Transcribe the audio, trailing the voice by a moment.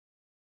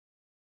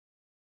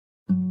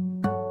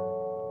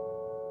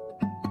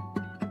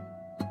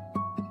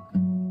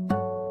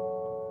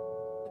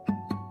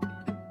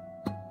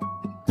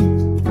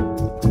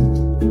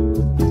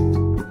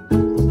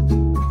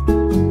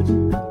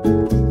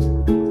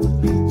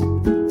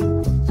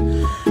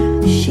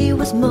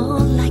was more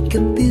like a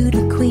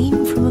beauty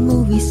queen from a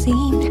movie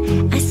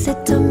scene. I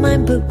said to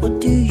mine, but what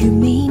do you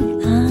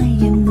mean? I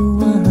am the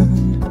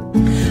one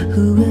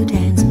who will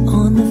dance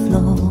on the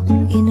floor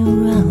in a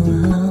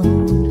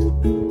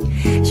round.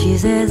 She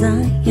says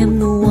I am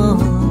the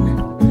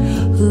one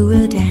who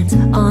will dance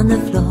on the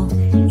floor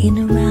in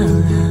a round.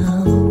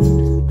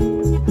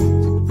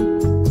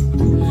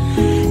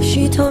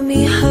 She told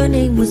me her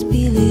name was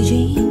Billie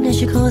Jean, and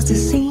she caused a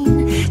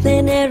scene.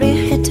 Then Harry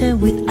hit her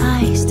with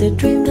eyes that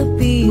dreamed of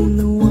being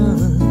the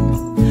one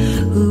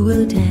who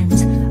will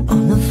dance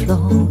on the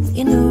floor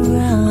in a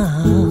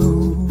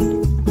round.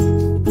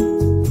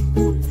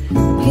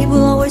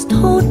 People always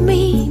told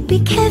me, be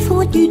careful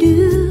what you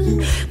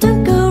do,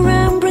 don't go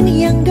around bringing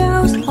young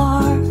girls'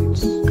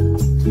 hearts.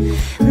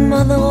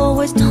 Mother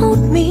always told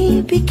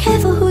me, be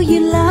careful who you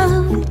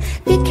love,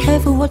 be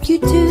careful what you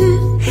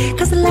do,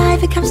 cause the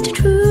life it comes to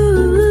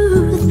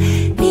truth.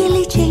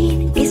 Billie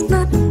Jean is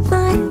not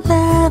my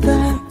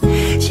lover,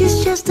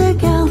 she's just a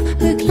girl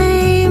who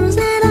claims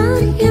that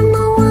I am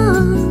the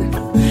one,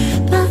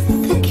 but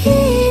the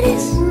kid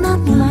is not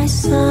my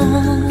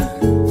son.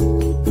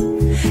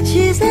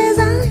 She says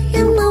I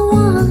am the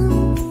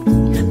one,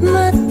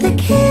 but the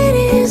kid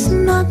is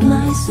not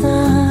my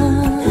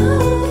son.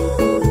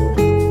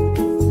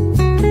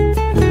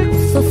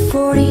 For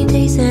 40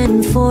 days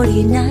and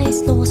 40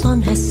 nights, Lord was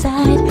on her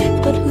side,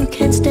 but who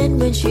can stand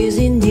when she's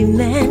in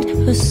demand?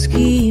 Her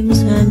schemes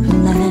and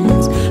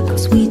plans,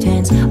 cause we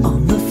dance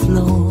on the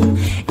floor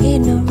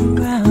in a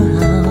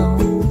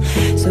round.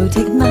 So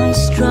take my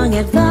strong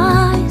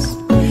advice,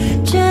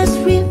 just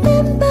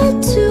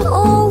remember to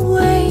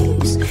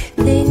always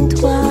think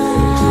twice.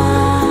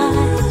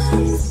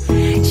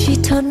 She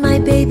told my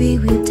baby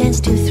we'll dance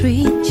till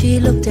 3. She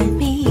looked at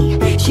me,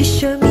 she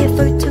showed me a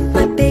photo,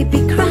 my baby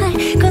cried,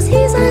 cause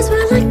his eyes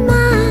were like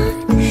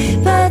mine,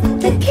 but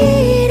the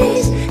kid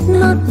is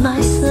not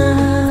my son.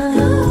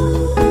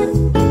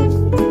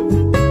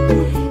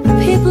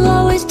 People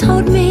always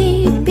told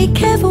me, be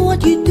careful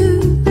what you do,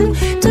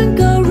 don't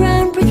go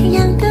around breaking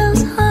young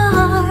girls'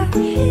 heart.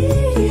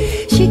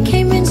 She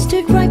came and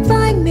stood right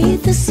by me,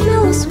 the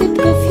smell of sweet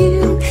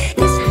perfume.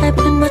 This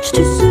happened much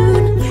too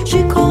soon,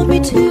 she called me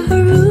to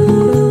her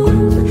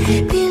room.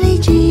 Billie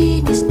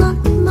Jean is not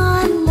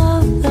my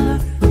lover,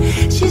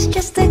 she's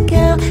just a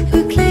girl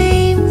who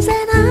claims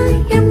that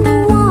I am the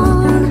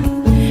one,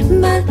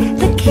 but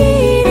the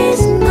kid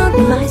is not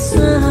my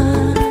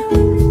son.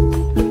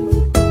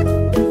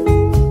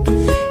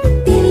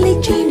 Billie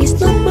Jean is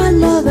not my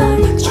lover,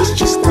 she's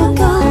just a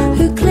girl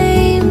who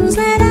claims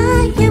that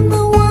I am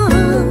the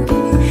one,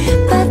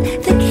 but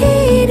the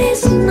kid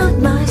is not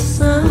my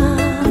son.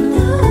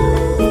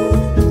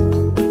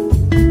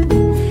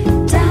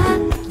 Da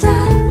da da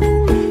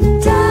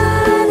da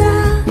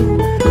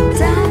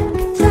da da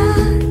da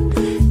da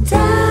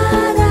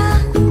da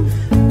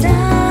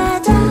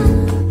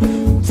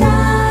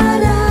da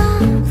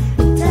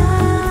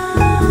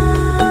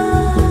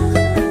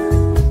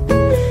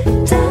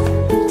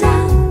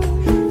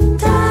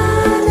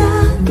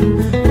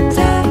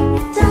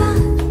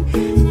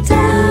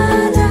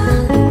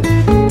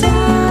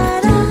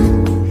da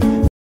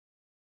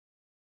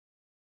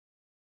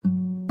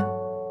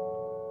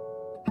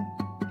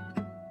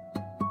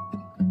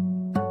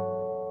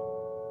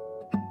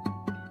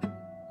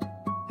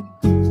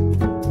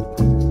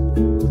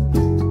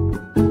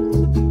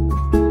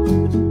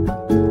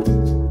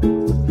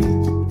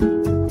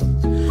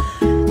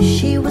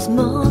She was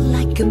more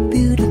like a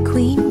beauty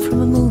queen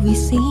from a movie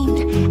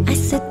scene. I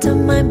said to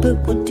mine, but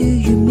what do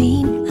you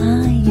mean?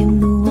 I am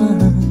the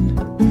one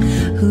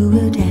who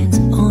will dance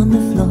on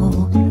the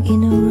floor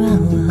in a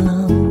round.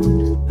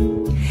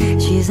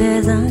 She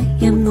says I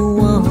am the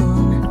one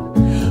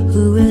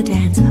who will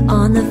dance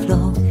on the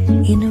floor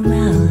in a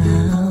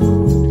round.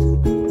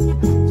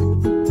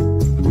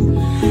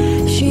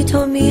 She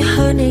told me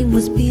her name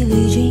was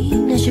Billie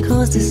Jean, and she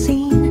caused a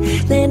scene.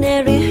 Then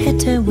Harry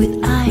hit her with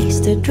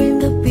eyes that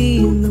dreamed of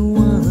being the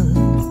one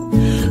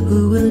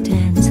who will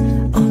dance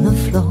on the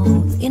floor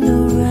in a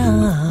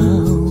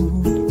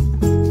round.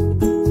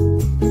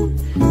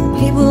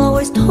 People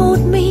always told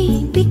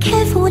me, be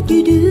careful what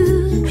you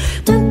do,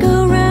 don't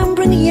go around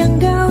bringing young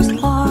girls'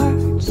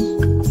 hearts.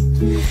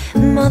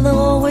 Mother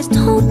always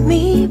told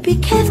me, be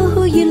careful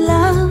who you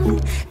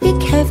love, be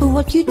careful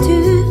what you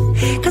do,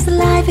 cause the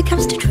life it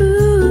comes to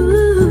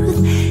truth.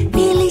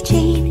 Billie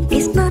Jean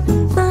is not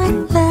my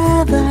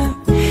lover,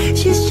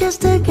 she's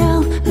just a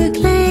girl who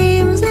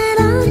claims that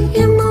I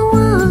am the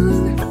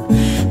one,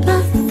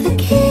 but the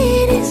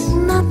kid is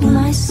not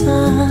my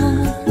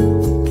son.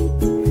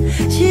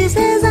 She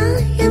says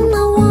I am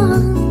the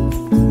one,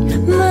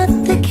 but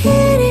the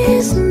kid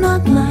is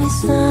not my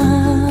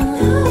son.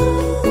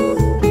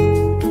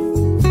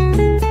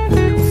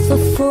 For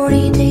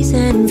 40 days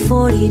and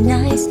 40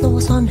 nights, Lord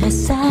was on her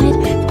side,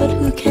 but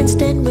who can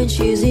stand when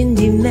she's in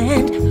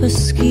demand? Her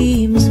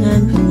schemes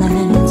and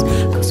plans,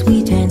 cause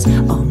we dance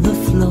on the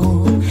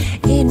floor